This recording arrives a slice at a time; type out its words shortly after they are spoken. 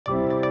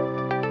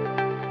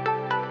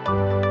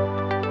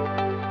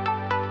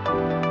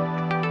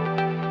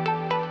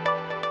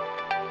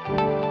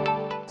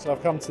So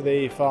I've come to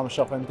the Farm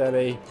Shop and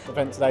Deli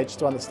event today just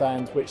to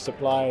understand which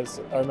suppliers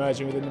are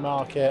emerging within the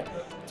market,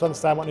 to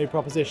understand what new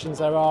propositions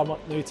there are,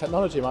 what new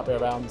technology might be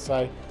around.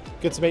 So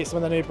good to meet some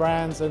of the new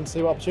brands and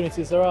see what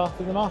opportunities there are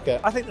in the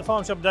market. I think the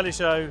Farm Shop Deli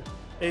Show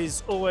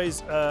is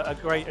always a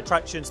great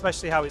attraction,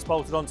 especially how it's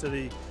bolted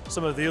onto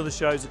some of the other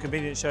shows, the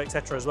convenience show,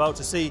 etc. as well,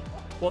 to see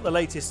what the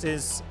latest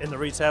is in the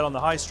retail on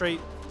the high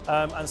street.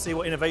 And see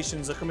what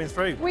innovations are coming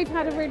through. We've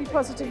had a really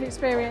positive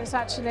experience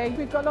actually.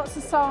 We've got lots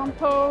of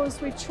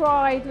samples, we've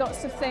tried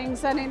lots of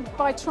things, and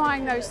by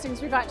trying those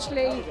things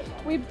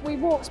we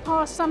walked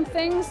past some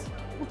things,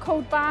 were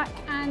called back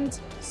and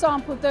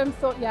sampled them,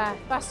 thought yeah,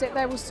 that's it,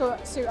 they will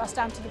suit us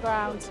down to the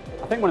ground.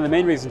 I think one of the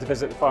main reasons to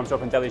visit the Farm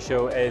Shop and Deli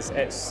Show is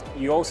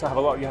you have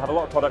a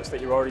lot of products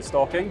that you're already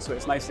stocking, so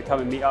it's nice to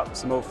come and meet up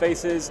some old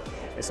faces.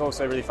 It's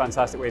also a really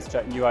fantastic way to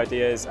check new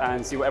ideas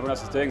and see what everyone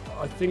else is doing.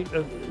 I think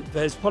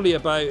there's probably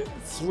about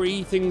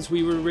 3 things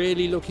we were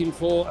really looking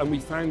for, and we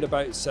found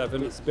about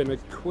 7. It's been the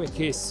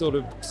quickest sort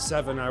of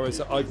 7 hours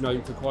that I've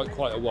known for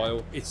quite a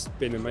while. It's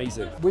been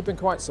amazing. We've been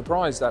quite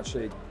surprised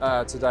actually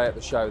today at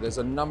the show. There's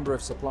a number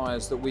of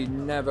suppliers that we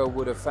never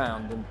would have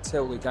found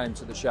until we came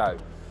to the show.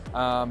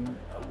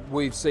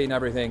 We've seen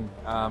everything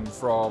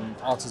from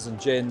artisan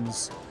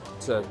gins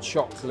to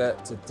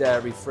chocolate to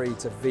dairy-free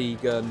to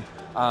vegan.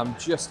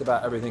 Just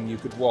about everything you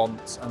could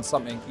want, and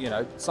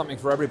something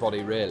for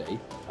everybody really,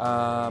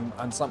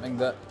 and something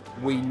that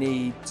we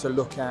need to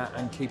look at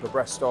and keep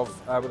abreast of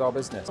with our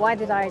business. Why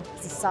did I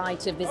decide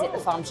to visit the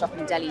Farm Shop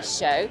and Deli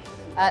Show?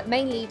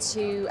 Mainly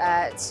to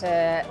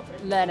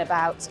learn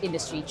about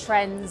industry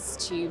trends,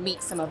 to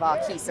meet some of our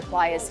key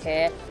suppliers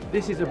here.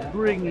 This is a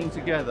bringing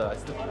together,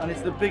 and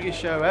it's the biggest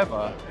show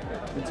ever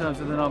in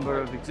terms of the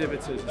number of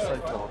exhibitors and so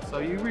forth. So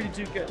you really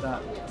do get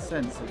that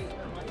sense of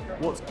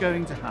what's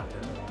going to happen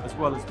as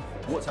well as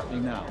what's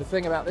happening now. The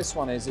thing about this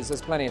one is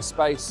there's plenty of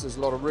space, there's a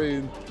lot of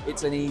room,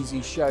 it's an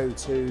easy show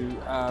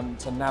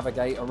to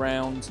navigate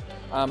around,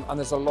 and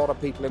there's a lot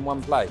of people in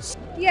one place.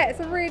 Yeah,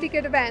 it's a really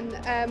good event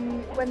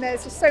when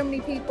there's just so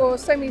many people,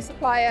 so many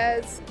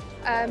suppliers,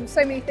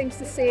 so many things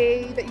to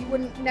see that you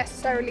wouldn't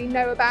necessarily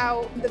know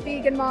about. The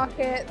vegan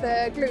market,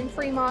 the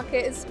gluten-free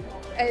market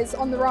is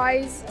on the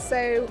rise,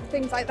 so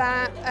things like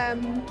that.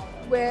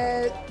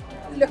 We're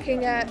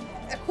looking at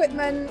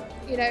equipment,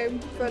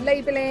 for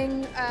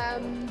labelling,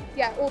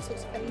 yeah, all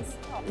sorts of things.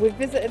 We've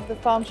visited the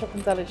Farm Shop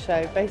and Deli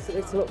Show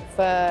basically to look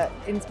for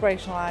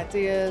inspirational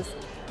ideas,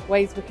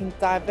 ways we can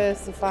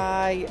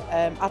diversify,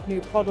 add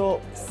new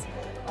products.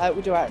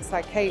 We do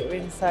outside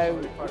catering, so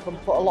we can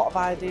put a lot of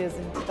ideas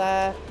into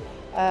there.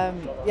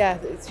 Yeah,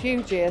 it's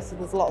huge here, so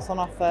there's lots on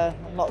offer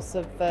and lots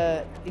of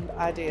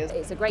ideas.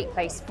 It's a great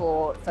place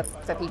for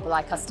people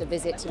like us to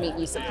visit, to meet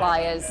new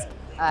suppliers,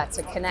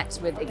 to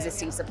connect with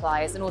existing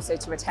suppliers, and also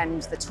to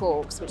attend the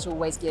talks, which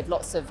always give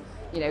lots of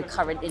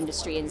current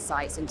industry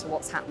insights into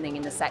what's happening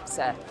in the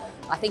sector.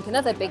 I think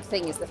another big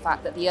thing is the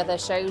fact that the other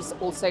shows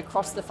also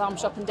cross the Farm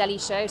Shop and Deli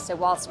Show, so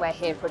whilst we're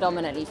here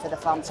predominantly for the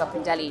Farm Shop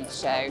and Deli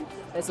Show,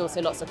 there's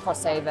also lots of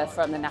crossover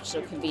from the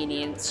National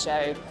Convenience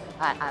Show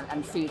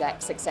and Food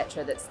X,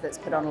 etc. that's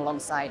put on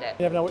alongside it.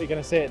 You never know what you're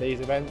going to see at these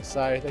events,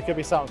 so there could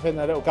be something,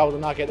 a little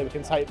golden nugget that we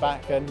can take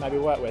back and maybe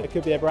work with. It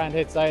could be a brand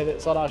here today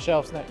that's on our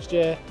shelves next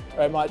year,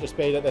 or it might just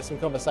be that there's some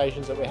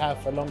conversations that we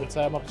have for a longer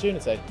term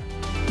opportunity.